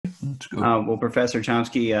Let's go. Well, Professor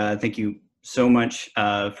Chomsky, thank you so much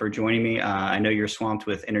for joining me. I know you're swamped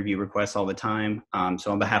with interview requests all the time.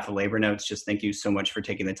 So on behalf of Labor Notes, just thank you so much for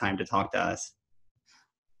taking the time to talk to us.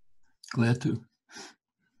 Glad to.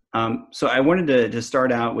 So I wanted to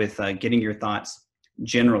start out with getting your thoughts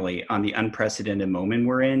generally on the unprecedented moment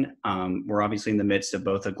we're in. We're obviously in the midst of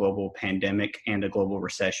both a global pandemic and a global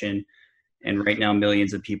recession. And right now,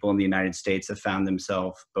 millions of people in the United States have found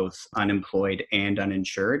themselves both unemployed and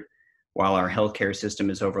uninsured, while our healthcare system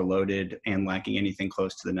is overloaded and lacking anything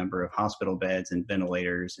close to the number of hospital beds and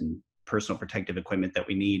ventilators and personal protective equipment that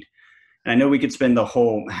we need. And I know we could spend the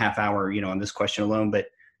whole half hour, on this question alone, but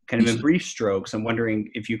kind of in brief strokes, I'm wondering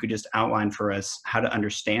if you could just outline for us how to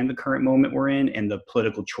understand the current moment we're in and the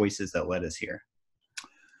political choices that led us here.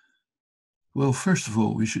 Well, first of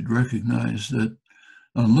all, we should recognize that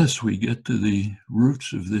unless we get to the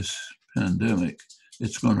roots of this pandemic,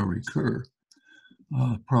 it's going to recur,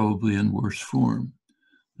 probably in worse form,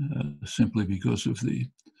 simply because of the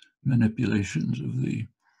manipulations of the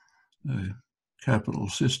capital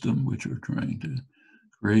system, which are trying to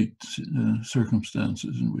create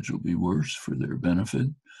circumstances in which will be worse for their benefit.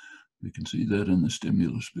 We can see that in the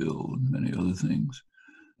stimulus bill and many other things.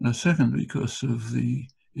 Second, because of the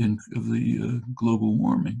global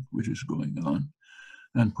warming, which is going on,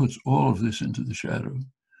 and puts all of this into the shadow.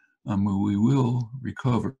 We will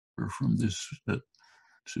recover from that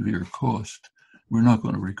severe cost. We're not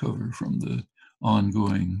going to recover from the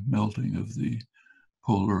ongoing melting of the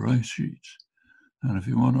polar ice sheets. And if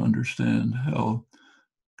you want to understand how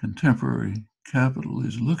contemporary capital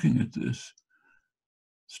is looking at this,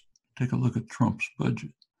 take a look at Trump's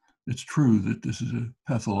budget. It's true that this is a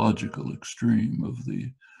pathological extreme of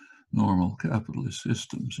the normal capitalist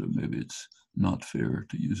system, so maybe it's not fair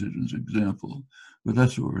to use it as an example, but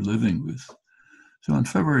that's what we're living with. So on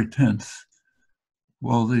February 10th,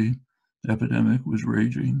 while the epidemic was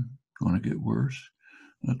raging, going to get worse,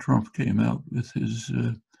 Trump came out with his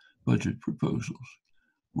budget proposals.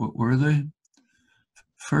 What were they?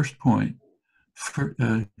 First point,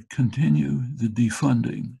 continue the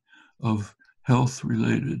defunding of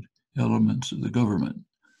health-related elements of the government.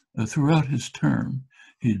 Throughout his term,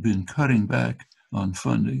 he'd been cutting back on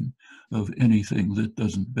funding of anything that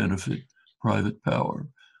doesn't benefit private power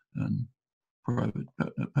and private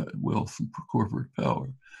wealth and corporate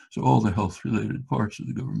power. So all the health-related parts of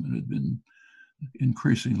the government had been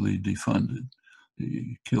increasingly defunded.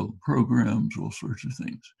 He killed programs, all sorts of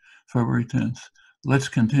things. February 10th, let's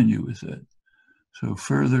continue with that. So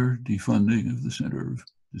further defunding of the Center of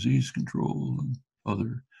Disease Control and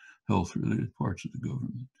other health-related parts of the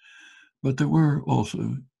government. But there were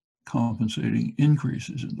also compensating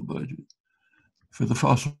increases in the budget for the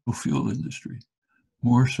fossil fuel industry,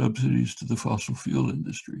 more subsidies to the fossil fuel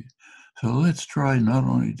industry. So let's try not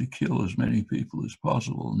only to kill as many people as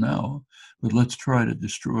possible now, but let's try to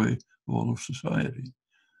destroy all of society.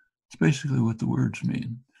 It's basically what the words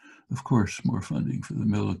mean. Of course, more funding for the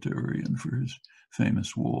military and for his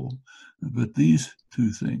famous wall. But these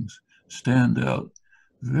two things stand out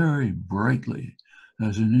very brightly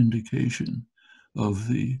as an indication of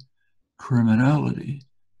the criminality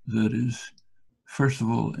that is, first of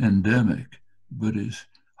all, endemic, but is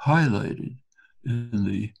highlighted in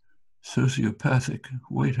the sociopathic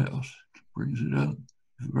White House. It brings it out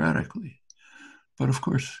radically. But of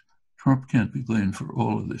course, Trump can't be blamed for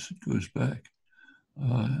all of this. It goes back,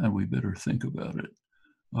 and we better think about it.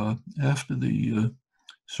 After the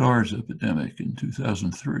SARS epidemic in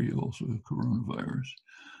 2003, also coronavirus,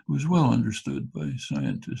 it was well understood by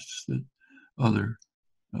scientists that other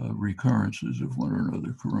recurrences of one or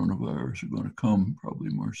another coronavirus are going to come, probably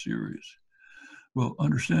more serious. Well,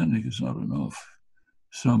 understanding is not enough.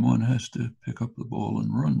 Someone has to pick up the ball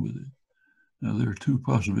and run with it. Now, there are two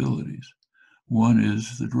possibilities. One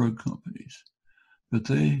is the drug companies, but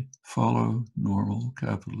they follow normal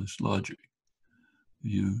capitalist logic.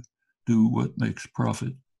 You do what makes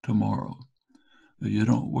profit tomorrow. You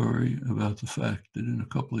don't worry about the fact that in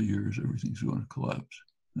a couple of years, everything's going to collapse.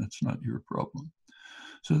 That's not your problem.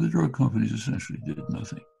 So the drug companies essentially did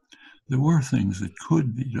nothing. There were things that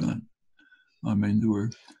could be done. I mean,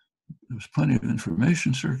 there was plenty of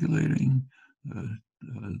information circulating.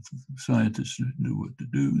 Scientists knew what to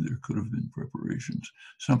do. There could have been preparations.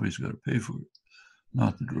 Somebody's got to pay for it,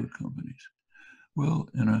 not the drug companies. Well,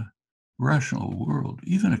 in a rational world,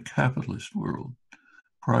 even a capitalist world,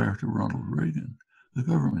 prior to Ronald Reagan, the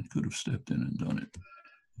government could have stepped in and done it.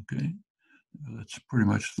 Okay? That's pretty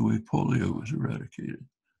much the way polio was eradicated.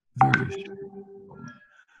 Very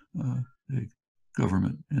a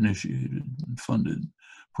government initiated and funded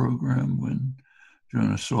program when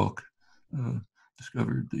Jonas Salk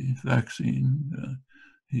discovered the vaccine,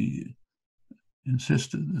 he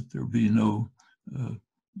insisted that there be no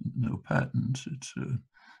patents.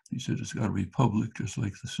 He said it's got to be public, just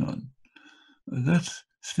like the sun. That's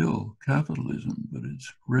still capitalism, but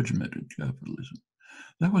it's regimented capitalism.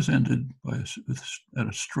 That was ended at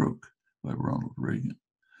a stroke by Ronald Reagan.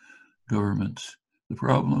 Government's the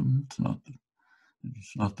problem.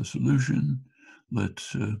 It's not the solution.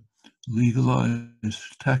 Let's legalize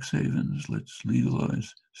tax havens. Let's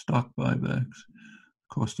legalize stock buybacks,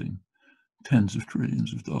 costing tens of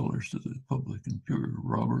trillions of dollars to the public in pure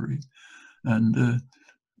robbery. And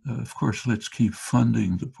of course, let's keep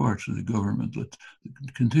funding the parts of the government. Let's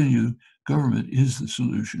continue. Government is the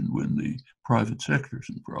solution when the private sector is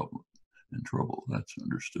in trouble. That's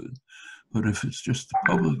understood. But if it's just the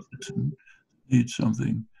public that needs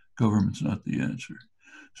something, government's not the answer.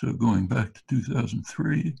 So going back to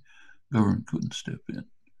 2003, government couldn't step in.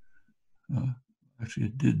 Actually,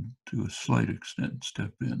 it did, to a slight extent,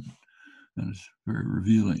 step in. And it's very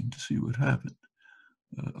revealing to see what happened.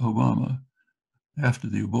 Obama, after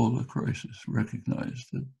the Ebola crisis, recognized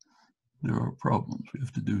that there are problems. We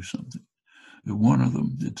have to do something. And one of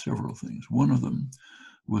them did several things. One of them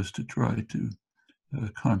was to try to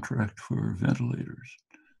contract for ventilators.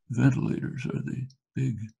 Ventilators are the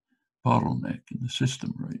big bottleneck in the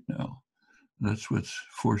system right now. That's what's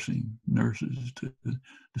forcing nurses to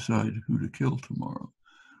decide who to kill tomorrow.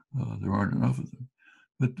 There aren't enough of them.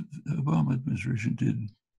 But the Obama administration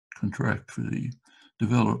did contract for the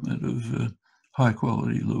development of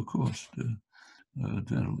high-quality, low-cost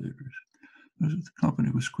ventilators. The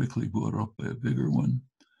company was quickly bought up by a bigger one,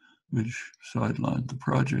 which sidelined the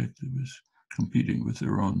project. It was competing with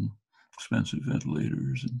their own expensive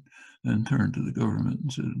ventilators, and then turned to the government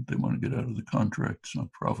and said they want to get out of the contract. It's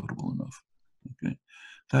not profitable enough. Okay,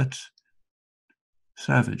 that's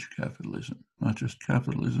savage capitalism, not just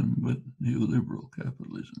capitalism, but neoliberal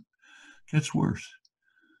capitalism. It gets worse.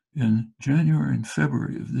 In January and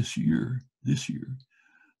February of this year,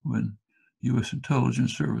 when U.S.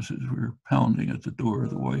 intelligence services were pounding at the door of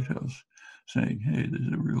the White House saying, hey,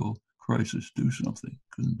 there's a real crisis, do something,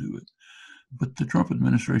 couldn't do it. But the Trump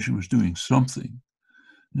administration was doing something,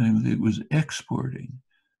 namely it was exporting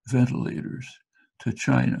ventilators to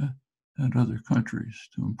China and other countries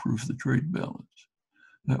to improve the trade balance.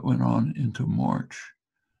 That went on into March.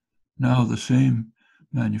 Now the same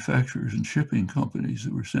manufacturers and shipping companies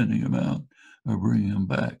that were sending them out are bringing them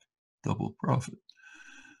back, double profit.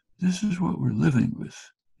 This is what we're living with,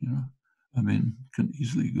 I mean, can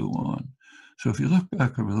easily go on. So if you look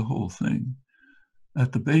back over the whole thing,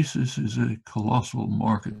 at the basis is a colossal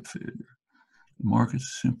market failure. The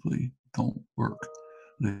markets simply don't work.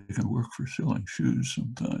 They can work for selling shoes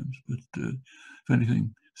sometimes, but if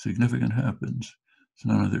anything significant happens, it's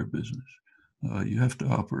none of their business. You have to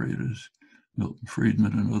operate, as Milton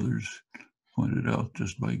Friedman and others pointed out,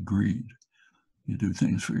 just by greed. You do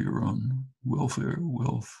things for your own welfare,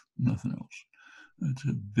 wealth, nothing else. It's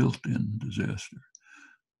a built-in disaster.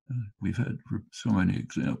 We've had so many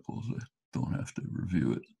examples, I don't have to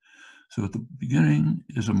review it. So at the beginning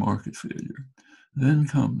is a market failure. Then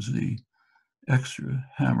comes the extra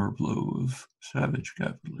hammer blow of savage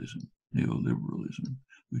capitalism, neoliberalism,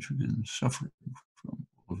 which we've been suffering from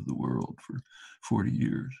all over the world for 40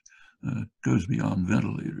 years. It goes beyond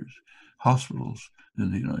ventilators. Hospitals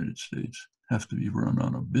in the United States have to be run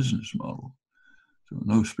on a business model, so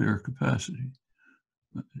no spare capacity.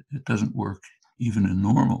 It doesn't work even in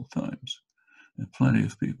normal times. And plenty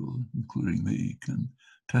of people, including me, can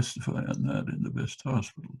testify on that in the best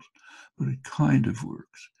hospitals. But it kind of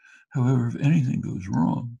works. However, if anything goes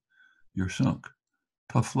wrong, you're sunk.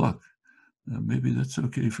 Tough luck. Maybe that's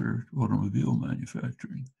okay for automobile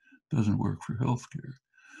manufacturing. Doesn't work for healthcare.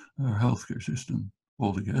 Our healthcare system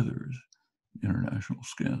altogether is international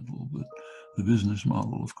scandal, but the business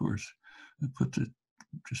model, of course,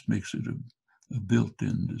 just makes it a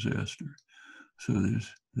built-in disaster. So there's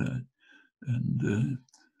that. And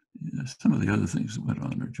some of the other things that went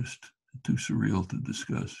on are just too surreal to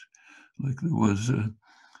discuss. Like there was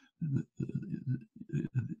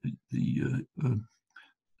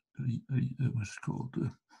what's it called?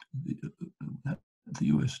 The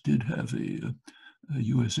U.S. did have a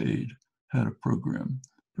USAID had a program,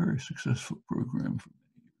 very successful program for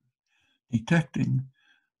many years, detecting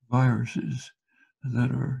viruses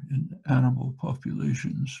that are in animal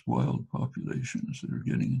populations, wild populations that are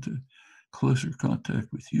getting into closer contact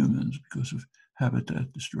with humans because of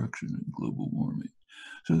habitat destruction and global warming.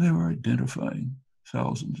 So they were identifying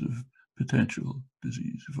thousands of potential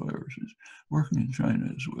disease viruses, working in China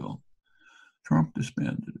as well. Trump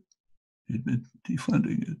disbanded it. He'd been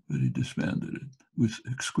defunding it, but he disbanded it with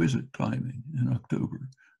exquisite timing in October,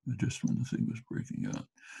 just when the thing was breaking out.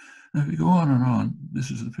 Now, if you go on,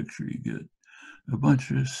 this is the picture you get. A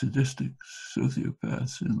bunch of sadistic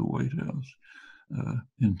sociopaths in the White House,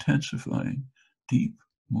 intensifying deep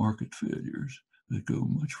market failures that go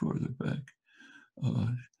much farther back,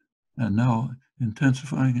 and now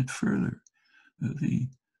intensifying it further. The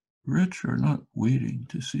rich are not waiting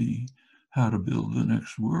to see how to build the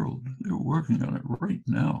next world. They're working on it right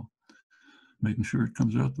now, making sure it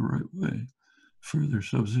comes out the right way. Further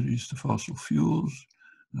subsidies to fossil fuels,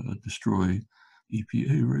 destroy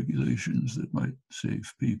EPA regulations that might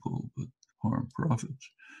save people but harm profits,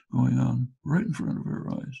 going on right in front of our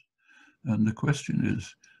eyes. And the question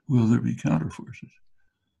is, will there be counterforces?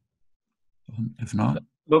 If not,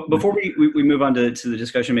 but before we move on to the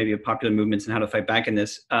discussion maybe of popular movements and how to fight back in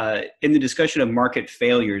this, in the discussion of market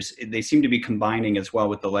failures, they seem to be combining as well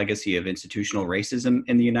with the legacy of institutional racism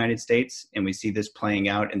in the United States. And we see this playing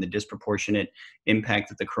out in the disproportionate impact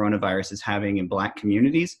that the coronavirus is having in Black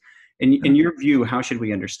communities. In your view, how should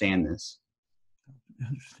we understand this?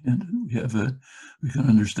 We can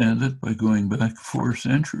understand it by going back 4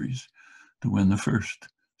 centuries to when the first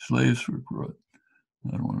slaves were brought.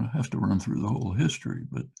 I don't want to have to run through the whole history,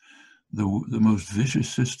 but the most vicious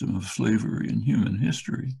system of slavery in human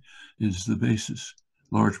history is the basis,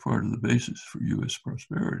 large part of the basis for U.S.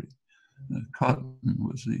 prosperity. Cotton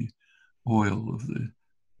was the oil of the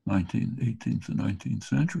 18th and 19th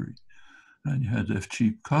century, and you had to have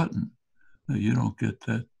cheap cotton. You don't get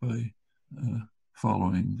that by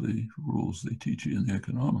following the rules they teach you in the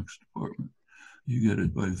economics department. You get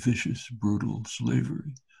it by vicious, brutal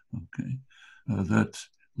slavery. Okay, that's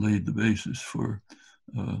laid the basis for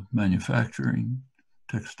manufacturing,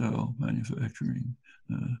 textile manufacturing,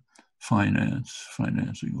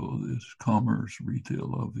 financing all of this, commerce,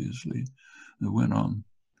 retail, obviously, that went on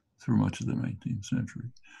through much of the 19th century.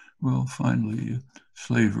 Well, finally,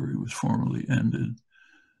 slavery was formally ended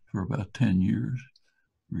for about 10 years,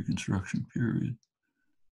 Reconstruction period.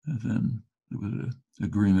 And then there was an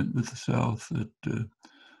agreement with the South that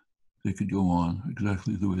they could go on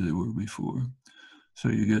exactly the way they were before. So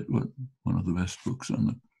you get one of the best books on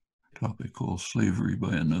the topic called Slavery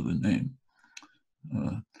by Another Name.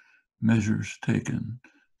 Measures taken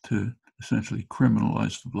to essentially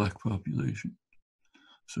criminalize the Black population.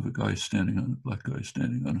 So if a black guy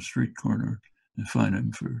standing on a street corner, and fine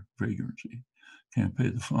him for vagrancy. Can't pay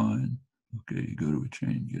the fine, okay, you go to a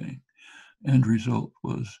chain gang. End result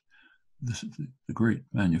was the great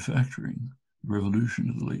manufacturing revolution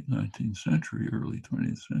of the late 19th century, early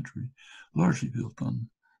 20th century, largely built on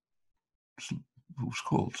it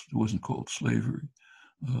wasn't called slavery,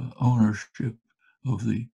 ownership of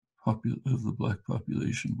the Black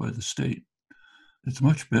population by the state. It's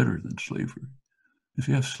much better than slavery. If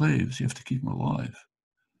you have slaves, you have to keep them alive.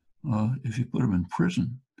 If you put them in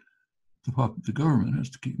prison, the government has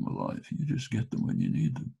to keep them alive. You just get them when you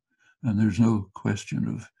need them. And there's no question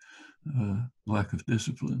of lack of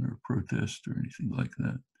discipline or protest or anything like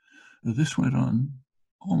that. This went on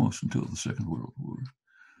almost until the Second World War.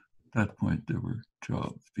 At that point, there were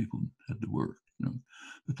jobs. People had to work, you know.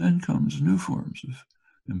 But then comes new forms of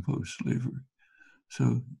imposed slavery.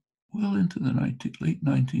 So well into the late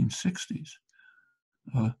 1960s,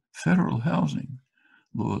 federal housing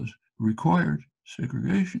laws required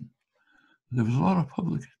segregation. There was a lot of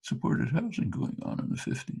public supported housing going on in the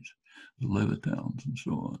 50s, the Levitowns and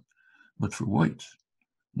so on. But for whites,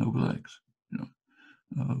 no blacks, you know.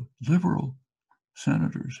 Liberal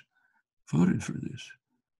senators voted for this,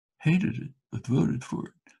 hated it, but voted for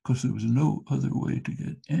it because there was no other way to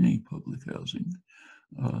get any public housing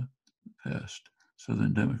passed.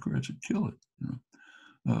 Southern Democrats would kill it, you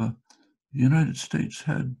know. The United States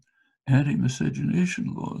had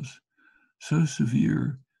anti-miscegenation laws so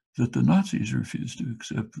severe that the Nazis refused to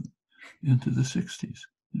accept them into the 60s,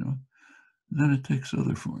 you know. Then it takes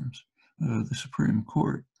other forms. The Supreme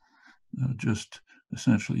Court just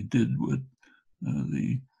essentially did what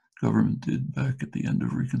the government did back at the end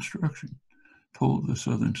of Reconstruction, told the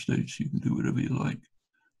southern states you can do whatever you like.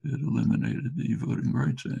 It eliminated the Voting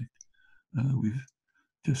Rights Act. We've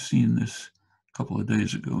just seen this a couple of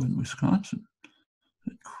days ago in Wisconsin.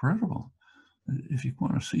 Incredible. If you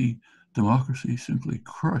want to see democracy simply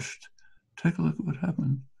crushed, take a look at what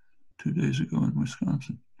happened 2 days ago in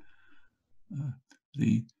Wisconsin.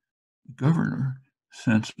 The governor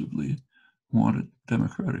sensibly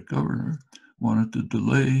Democratic governor wanted to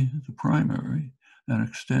delay the primary and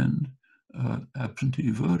extend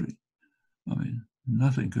absentee voting. I mean,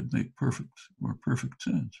 nothing could make more perfect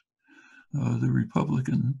sense.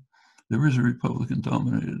 There is a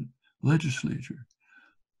Republican-dominated legislature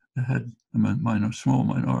that had a small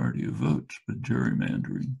minority of votes, but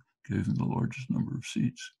gerrymandering gave them the largest number of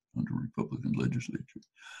seats under Republican legislature.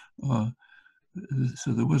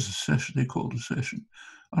 So there was a session, they called a session.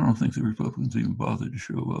 I don't think the Republicans even bothered to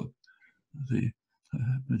show up. The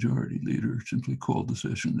majority leader simply called the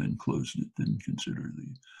session, then closed it, didn't consider the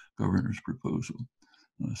governor's proposal,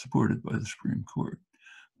 supported by the Supreme Court.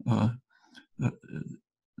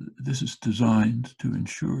 This is designed to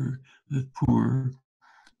ensure that poor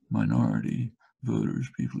minority voters,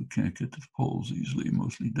 people who can't get to the polls easily,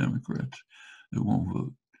 mostly Democrats, that won't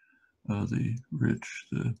vote. The rich,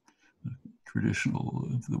 the traditional,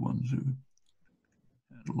 the ones who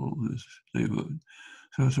handle all this, they vote.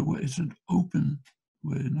 So it's a way, it's an open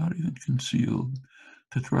way, not even concealed,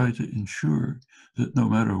 to try to ensure that no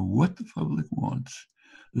matter what the public wants,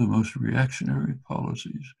 the most reactionary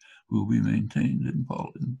policies will be maintained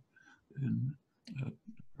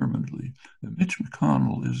permanently. Mitch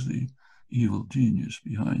McConnell is the evil genius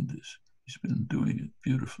behind this. He's been doing it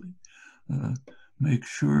beautifully. Make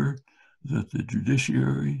sure that the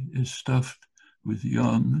judiciary is stuffed with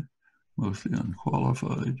young, mostly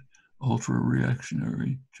unqualified,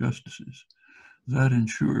 ultra-reactionary justices. That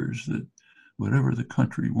ensures that whatever the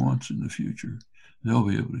country wants in the future, they'll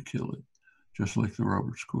be able to kill it, just like the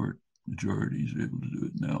Roberts Court majority is able to do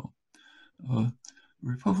it now.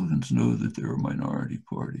 Republicans know that they're a minority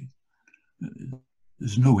party.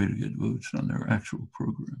 There's no way to get votes on their actual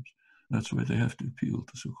programs. That's why they have to appeal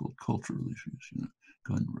to so-called cultural issues,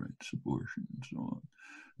 gun rights, abortion, and so on,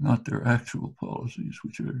 not their actual policies,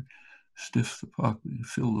 which are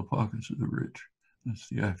fill the pockets of the rich. That's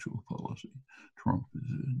the actual policy. Trump is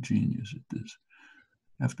a genius at this.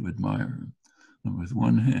 You have to admire him. And with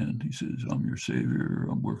one hand, he says, I'm your savior,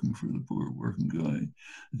 I'm working for the poor working guy.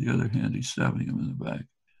 With the other hand, he's stabbing him in the back.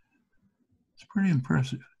 It's pretty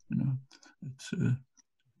impressive,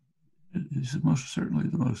 He's certainly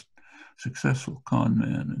the most successful con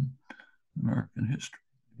man in American history,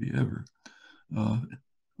 maybe ever.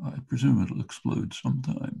 I presume it'll explode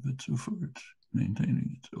sometime, but so far it's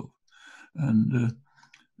maintaining itself. And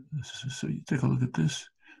so you take a look at this,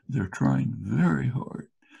 they're trying very hard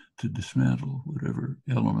to dismantle whatever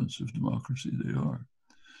elements of democracy they are.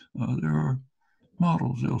 There are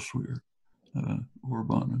models elsewhere.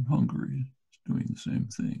 Orban in Hungary is doing the same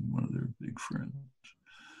thing, one of their big friends.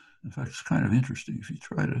 In fact, it's kind of interesting. If you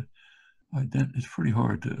try to it's pretty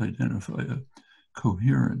hard to identify a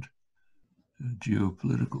coherent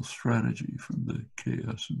geopolitical strategy from the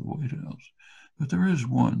chaos in the White House. But there is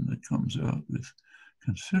one that comes out with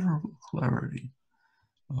considerable clarity.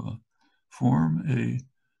 Form a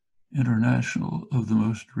international of the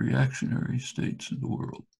most reactionary states in the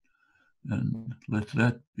world, and let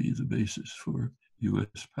that be the basis for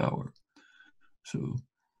U.S. power. So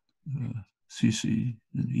Sisi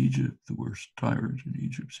in Egypt, the worst tyrant in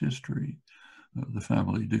Egypt's history, the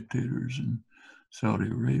family dictators in Saudi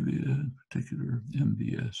Arabia, in particular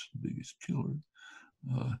MBS, the biggest killer,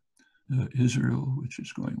 Israel, which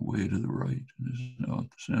is going way to the right and is now at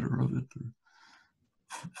the center of it, the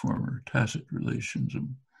former tacit relations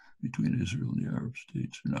between Israel and the Arab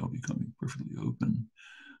states are now becoming perfectly open.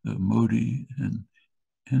 Modi in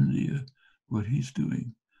India, what he's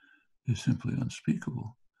doing is simply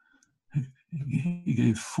unspeakable. He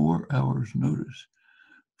gave 4 hours notice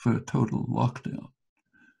for a total lockdown.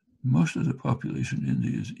 Most of the population in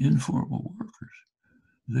India is informal workers.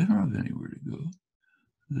 They don't have anywhere to go.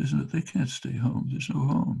 They can't stay home. There's no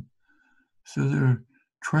home. So they're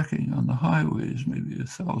trekking on the highways, maybe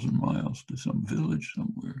 1,000 miles to some village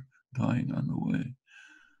somewhere, dying on the way.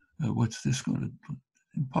 What's this going to do?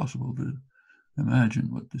 Impossible to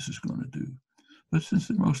imagine what this is going to do. But since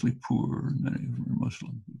they're mostly poor, and many of them are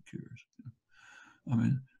Muslim, who cares?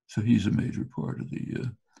 So he's a major part of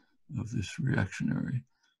this reactionary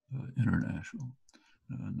international.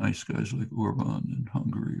 Nice guys like Orban in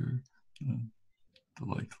Hungary are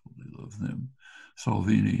delightful. They love them.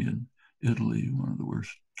 Salvini in Italy, one of the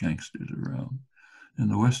worst gangsters around. In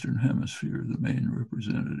the Western Hemisphere, the main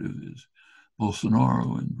representative is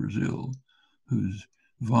Bolsonaro in Brazil, who's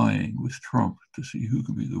vying with Trump to see who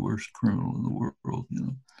can be the worst criminal in the world.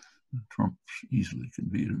 Trump easily can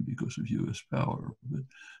beat him because of U.S. power, but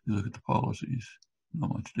you look at the policies,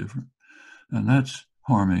 not much different. And that's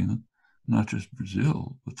harming not just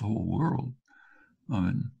Brazil, but the whole world.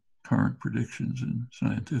 Current predictions in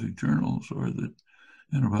scientific journals are that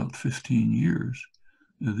in about 15 years,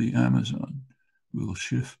 the Amazon will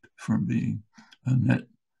shift from being a net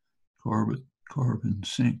carbon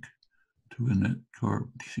sink to a net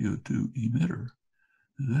CO2 emitter.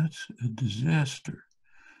 That's a disaster.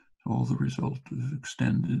 All the result of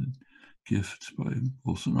extended gifts by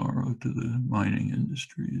Bolsonaro to the mining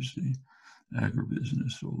industries, the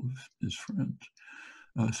agribusiness, all of his friends.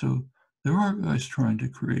 So there are guys trying to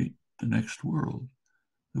create the next world.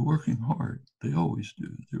 They're working hard. They always do.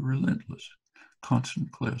 They're relentless.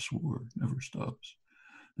 Constant class war never stops.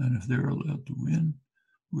 And if they're allowed to win,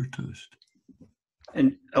 we're toast.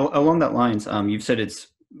 And along that lines, you've said it's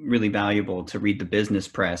really valuable to read the business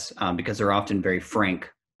press because they're often very frank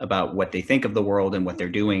about what they think of the world and what they're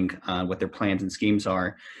doing, what their plans and schemes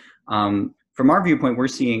are. From our viewpoint, we're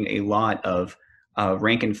seeing a lot of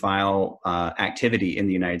rank and file activity in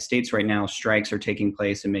the United States right now. Strikes are taking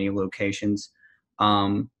place in many locations.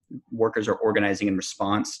 Workers are organizing in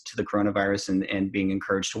response to the coronavirus and being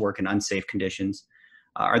encouraged to work in unsafe conditions.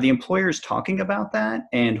 Are the employers talking about that,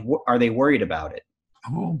 and are they worried about it?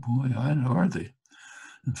 Oh boy, are they?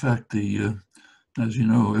 In fact, as you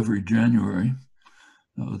know, every January,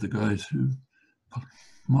 the guys who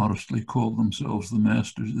modestly call themselves the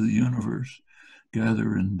masters of the universe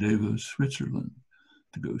gather in Davos, Switzerland,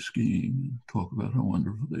 to go skiing and talk about how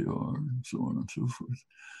wonderful they are and so on and so forth.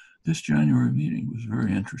 This January meeting was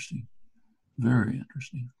very interesting, very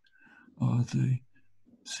interesting. They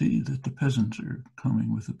see that the peasants are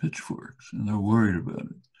coming with the pitchforks and they're worried about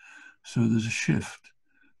it. So there's a shift.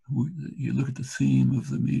 You look at the theme of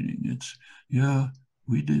the meeting. It's, yeah,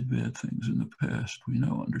 we did bad things in the past. We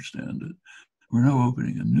now understand it. We're now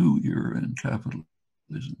opening a new era in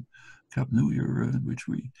capitalism, new era in which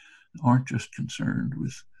we aren't just concerned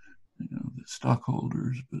with the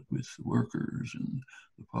stockholders, but with the workers and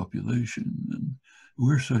the population. And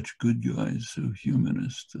we're such good guys, so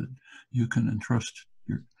humanist, that you can entrust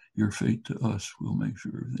your fate to us. We'll make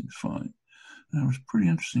sure everything's fine. And it was pretty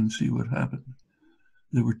interesting to see what happened.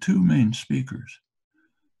 There were two main speakers.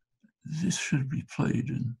 This should be played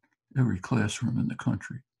in every classroom in the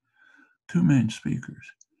country. Two main speakers.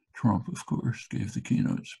 Trump, of course, gave the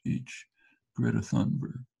keynote speech. Greta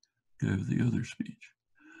Thunberg gave the other speech.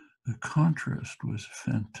 The contrast was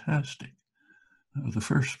fantastic. The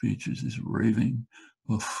first speech is this raving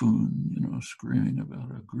buffoon, screaming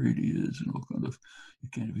about how great he is and all kind of, you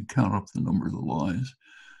can't even count up the number of the lies.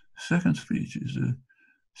 Second speech is a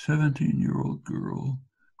 17-year-old girl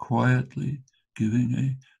quietly giving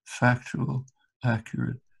a factual,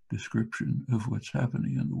 accurate description of what's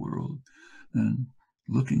happening in the world and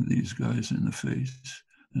looking these guys in the face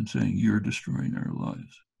and saying, you're destroying our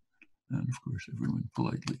lives. And of course, everyone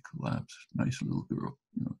politely collapsed. Nice little girl,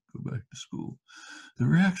 go back to school. The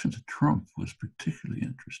reaction to Trump was particularly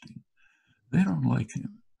interesting. They don't like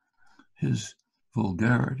him. His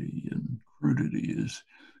vulgarity and crudity is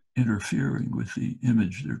interfering with the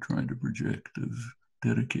image they're trying to project of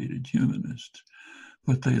dedicated humanists.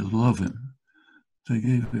 But they love him. They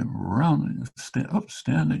gave him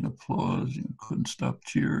upstanding applause. Couldn't stop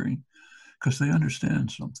cheering because they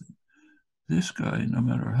understand something. This guy, no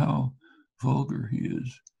matter how vulgar he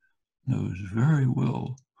is, knows very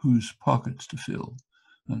well whose pockets to fill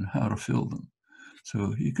and how to fill them.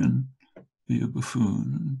 So he can be a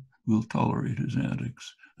buffoon and we'll tolerate his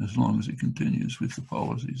antics as long as he continues with the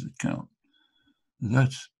policies that count.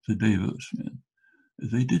 That's the Davos men.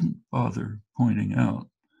 They didn't bother pointing out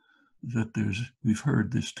that we've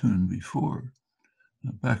heard this tune before.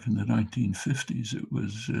 Back in the 1950s, it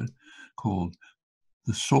was called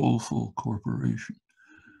the soulful corporation.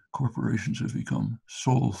 Corporations have become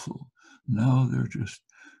soulful. Now they're just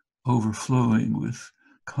overflowing with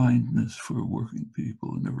kindness for working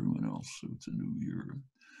people and everyone else. So it's a new era.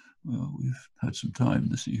 Well, we've had some time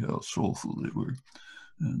to see how soulful they were,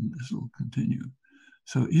 and this will continue.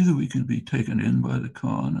 So either we can be taken in by the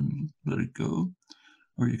con and let it go,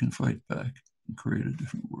 or you can fight back and create a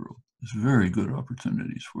different world. There's very good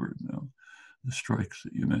opportunities for it now. The strikes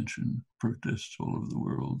that you mentioned, protests all over the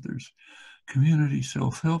world. There's community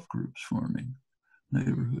self-help groups forming,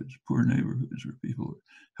 neighborhoods, poor neighborhoods where people are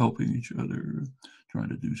helping each other, trying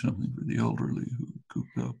to do something for the elderly who are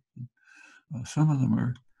cooped up. Some of them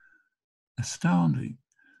are astounding.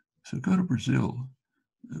 So go to Brazil,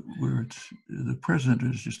 where the president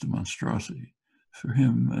is just a monstrosity. For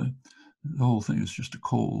him, the whole thing is just a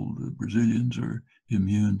cold. The Brazilians are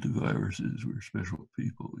immune to viruses. We're special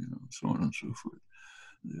people, so on and so forth.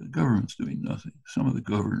 The government's doing nothing. Some of the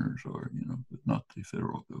governors are, but not the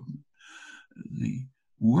federal government. The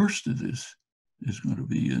worst of this is going to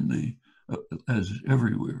be as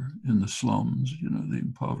everywhere, in the slums, the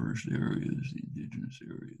impoverished areas, the indigenous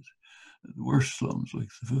areas. The worst slums, like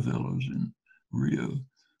the favelas in Rio,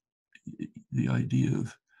 the idea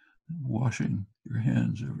of washing your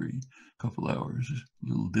hands every couple hours is a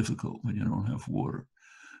little difficult when you don't have water.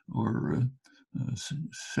 Or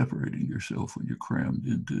separating yourself when you're crammed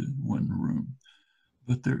into one room.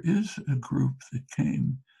 But there is a group that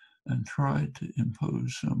came and tried to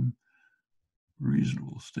impose some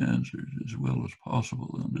reasonable standards as well as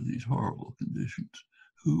possible under these horrible conditions.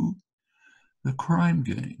 Who? The crime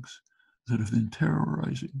gangs that have been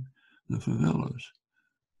terrorizing the favelas.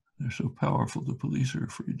 They're so powerful the police are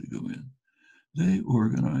afraid to go in. They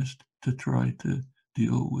organized to try to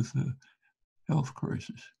deal with the health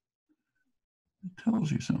crisis. It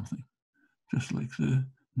tells you something, just like the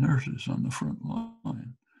nurses on the front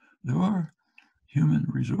line. There are human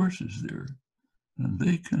resources there, and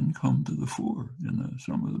they can come to the fore in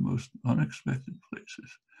some of the most unexpected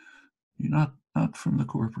places. Not from the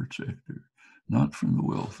corporate sector, not from the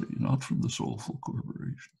wealthy, not from the soulful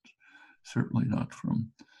corporations, certainly not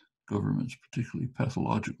from governments, particularly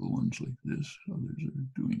pathological ones like this. Others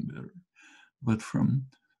are doing better, but from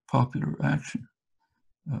popular action.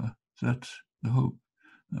 That's the hope.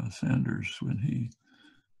 Sanders, when he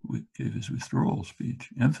gave his withdrawal speech,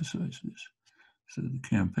 emphasized this. Said the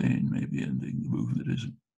campaign may be ending, the movement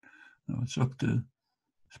isn't. Now it's up to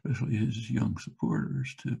especially his young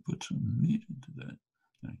supporters to put some meat into that.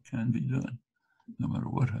 And it can be done, no matter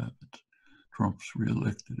what happens. Trump's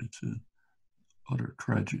reelected, it's an utter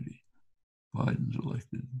tragedy. Biden's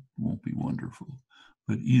elected, won't be wonderful.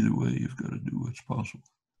 But either way, you've got to do what's possible.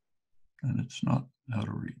 And it's not out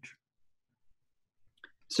of reach.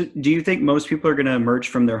 So do you think most people are going to emerge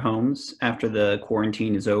from their homes after the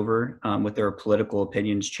quarantine is over with their political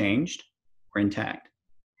opinions changed or intact?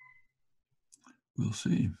 We'll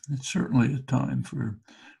see. It's certainly a time for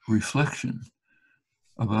reflection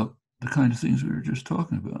about the kind of things we were just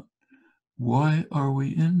talking about. Why are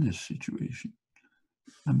we in this situation?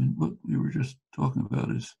 I mean, what we were just talking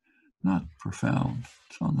about is not profound.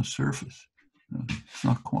 It's on the surface. It's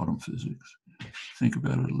not quantum physics. Think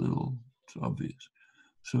about it a little. It's obvious.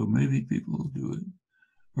 So maybe people will do it,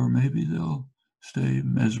 or maybe they'll stay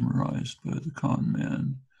mesmerized by the con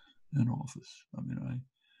man in office. I mean, I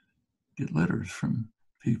get letters from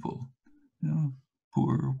people,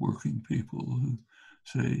 poor working people who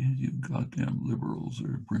say, you goddamn liberals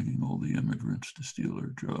are bringing all the immigrants to steal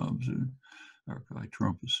our jobs, or our guy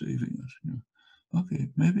Trump is saving us. Okay,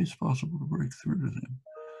 maybe it's possible to break through to them.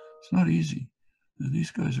 It's not easy.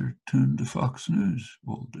 These guys are tuned to Fox News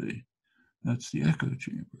all day. That's the echo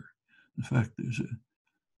chamber. In fact, there's a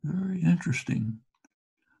very interesting,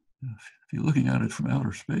 if you're looking at it from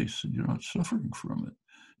outer space and you're not suffering from it,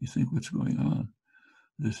 you think, what's going on?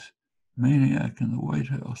 This maniac in the White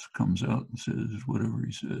House comes out and says whatever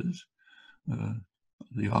he says,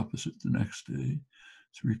 the opposite the next day.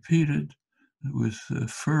 It's repeated with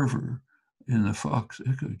fervor in the Fox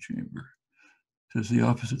echo chamber. Says the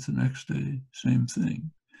opposite the next day, same thing.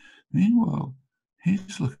 Meanwhile,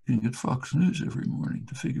 he's looking at Fox News every morning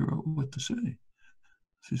to figure out what to say.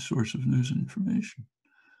 It's his source of news and information.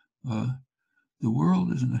 The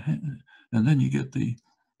world is in the hand. And then you get the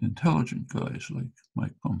intelligent guys like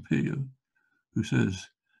Mike Pompeo, who says,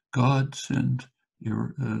 God sent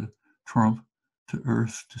Trump to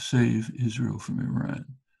Earth to save Israel from Iran.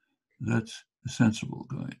 That's a sensible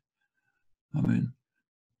guy. I mean,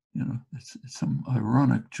 it's some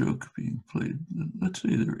ironic joke being played. Let's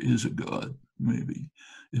say there is a God, maybe.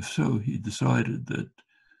 If so, he decided that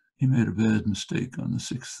he made a bad mistake on the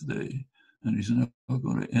sixth day, and he's now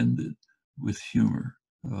going to end it with humor.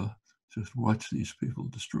 Just watch these people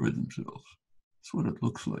destroy themselves. That's what it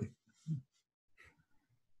looks like.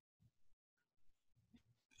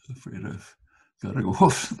 I'm afraid I've got to go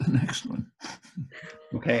off to the next one.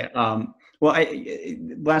 Okay. Well,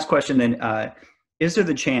 last question then. Is there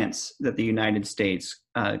the chance that the United States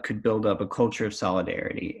could build up a culture of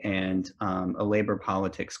solidarity and a labor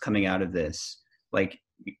politics coming out of this, like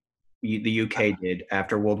the UK did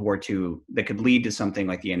after World War II, that could lead to something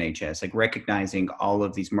like the NHS, like recognizing all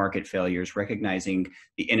of these market failures, recognizing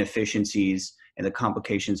the inefficiencies and the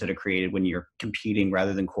complications that are created when you're competing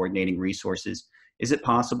rather than coordinating resources? Is it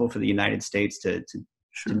possible for the United States to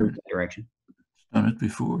Sure. move that direction? Done it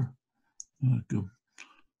before.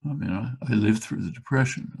 I mean, I lived through the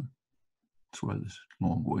Depression. That's why this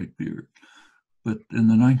long white beard. But in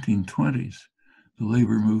the 1920s, the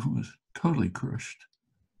labor movement was totally crushed.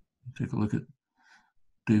 Take a look at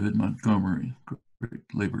David Montgomery, great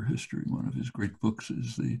labor history. One of his great books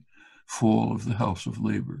is The Fall of the House of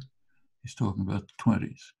Labor. He's talking about the 20s.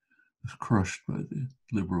 It was crushed by the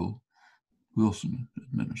liberal Wilson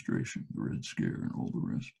administration, the Red Scare and all the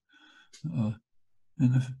rest.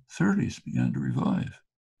 In the 30s began to revive.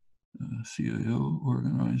 CIO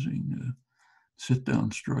organizing, sit-down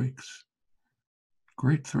strikes,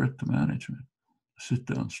 great threat to management. A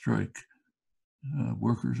sit-down strike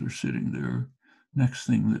workers are sitting there, next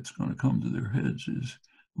thing that's going to come to their heads is,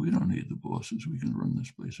 we don't need the bosses, we can run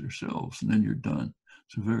this place ourselves, and then you're done.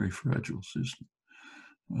 It's a very fragile system.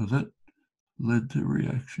 That led to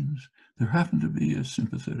reactions. There happened to be a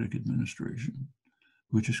sympathetic administration,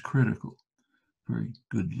 which is critical. Very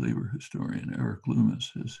good labor historian Eric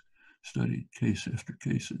Loomis has studied case after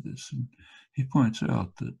case of this, and he points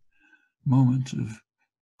out that moments of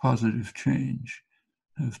positive change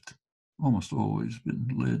have almost always been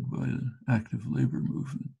led by the active labor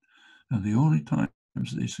movement. And the only times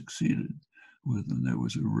they succeeded was when there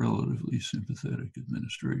was a relatively sympathetic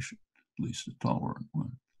administration, at least a tolerant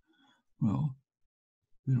one. Well,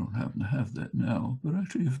 we don't happen to have that now, but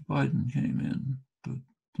actually if Biden came in,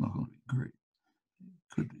 it's not going to be great.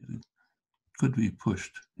 Could be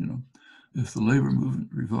pushed, if the labor movement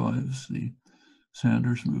revives, the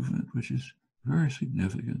Sanders movement, which is very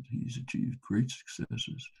significant, he's achieved great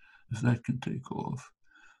successes. If that can take off,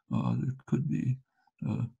 there could be,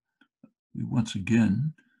 we once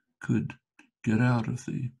again could get out of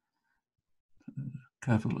the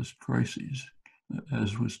capitalist crises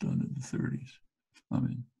as was done in the 30s. I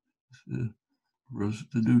mean, the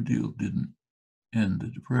New Deal didn't end the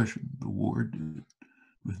Depression, the war did,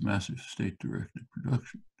 with massive state-directed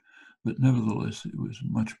production. But nevertheless, it was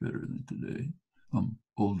much better than today. I'm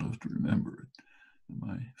old enough to remember it.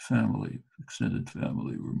 My family, extended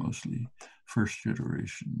family, were mostly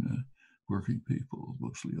first-generation working people,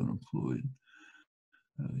 mostly unemployed,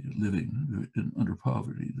 living under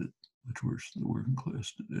poverty that much worse than the working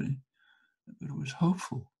class today. But it was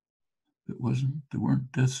hopeful. There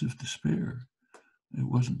weren't deaths of despair. It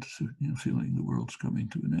wasn't feeling the world's coming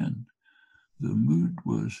to an end. The mood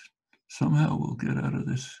was, somehow we'll get out of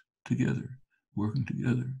this together, working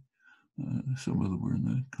together. Some of them were in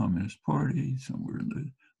the Communist Party, some were in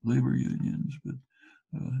the labor unions, but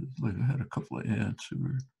like I had a couple of aunts who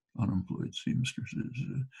were unemployed seamstresses,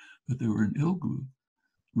 but they were an ill group,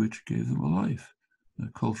 which gave them a life,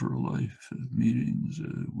 a cultural life, meetings,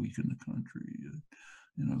 a week in the country,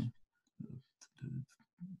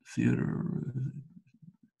 theater,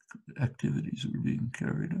 activities that were being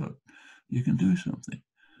carried out. You can do something.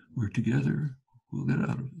 We're together, we'll get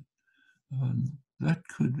out of it. That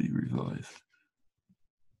could be revived.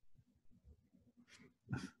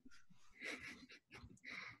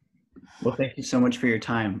 Well, thank you so much for your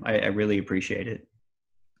time. I really appreciate it.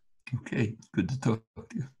 Okay, good to talk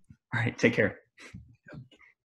to you. All right, take care.